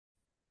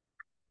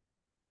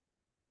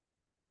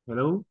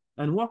Hello,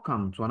 and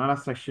welcome to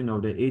another section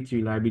of the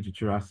ATU Library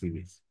tutorial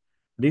series.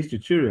 This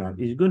tutorial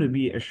is going to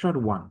be a short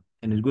one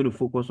and is going to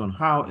focus on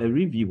how a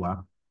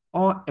reviewer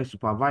or a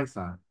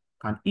supervisor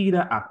can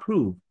either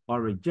approve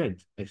or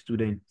reject a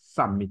student's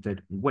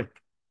submitted work.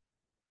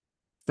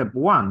 Step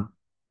 1,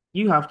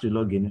 you have to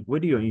log in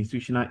with your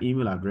institutional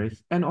email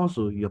address and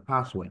also your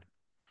password.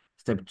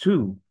 Step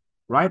 2,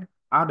 right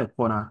at the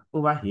corner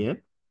over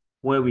here,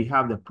 where we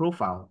have the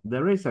profile,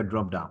 there is a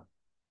drop-down.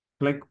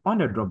 Click on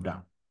the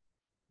drop-down.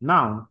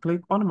 Now,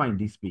 click on My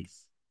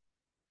Space.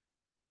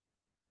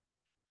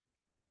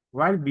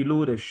 Right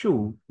below the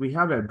show, we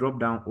have a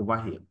drop-down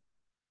over here.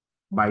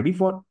 By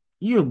default,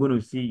 you're going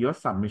to see your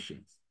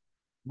submissions.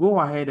 Go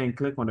ahead and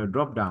click on the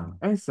drop-down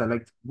and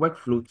select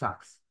Workflow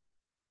Tags.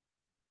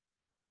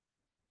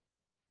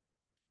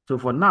 So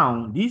for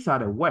now, these are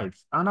the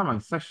works under my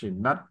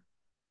section that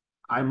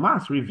I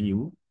must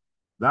review,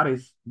 that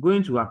is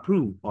going to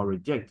approve or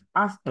reject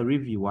as a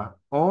reviewer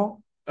or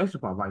a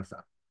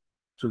supervisor.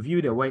 To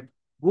view the work,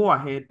 go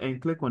ahead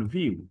and click on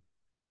View.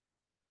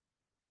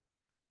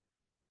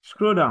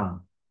 Scroll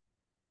down,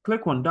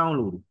 click on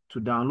Download to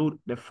download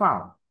the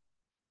file.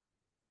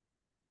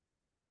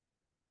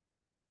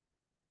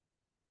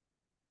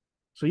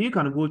 So you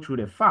can go through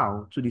the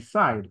file to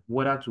decide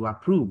whether to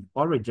approve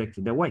or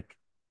reject the work.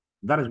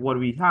 That is what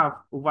we have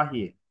over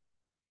here.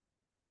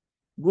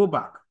 Go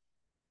back.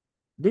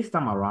 This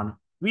time around,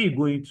 we're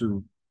going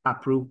to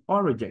approve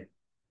or reject.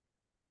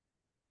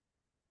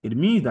 It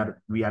means that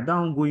we are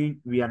done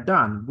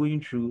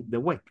going through the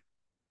work.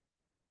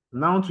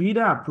 Now to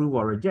either approve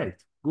or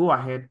reject, go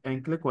ahead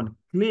and click on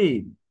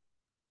Claim.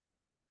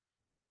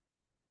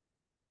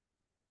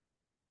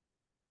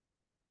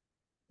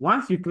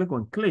 Once you click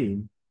on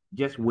Claim,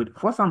 just wait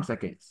for some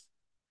seconds.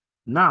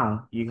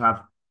 Now you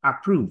have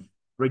approve,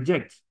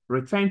 reject,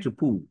 return to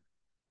pool.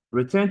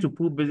 Return to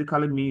pool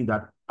basically means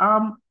that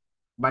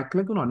by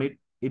clicking on it,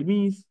 it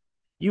means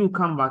you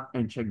come back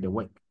and check the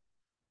work.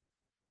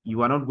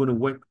 You are not going to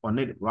work on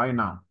it right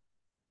now.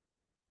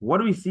 What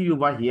do we see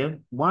over here?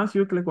 Once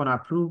you click on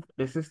approve,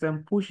 the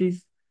system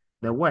pushes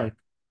the work,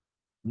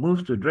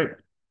 moves to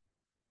drip.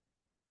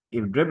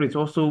 If drip is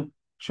also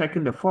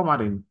checking the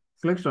formatting,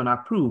 clicks on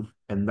approve,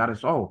 and that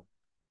is all.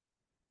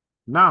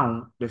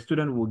 Now, the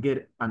student will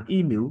get an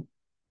email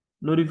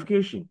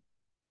notification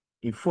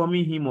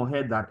informing him or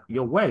her that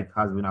your work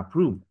has been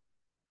approved.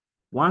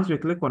 Once you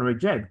click on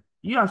reject,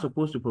 you are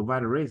supposed to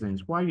provide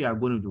reasons why you are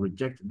going to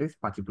reject this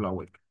particular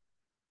work.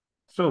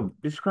 So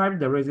describe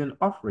the reason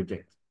of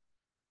reject.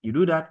 You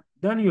do that,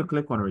 then you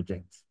click on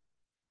reject.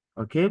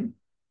 Okay?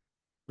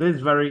 This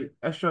is very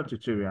a short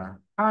tutorial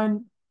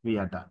and we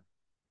are done.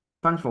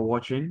 Thanks for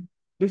watching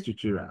this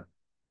tutorial.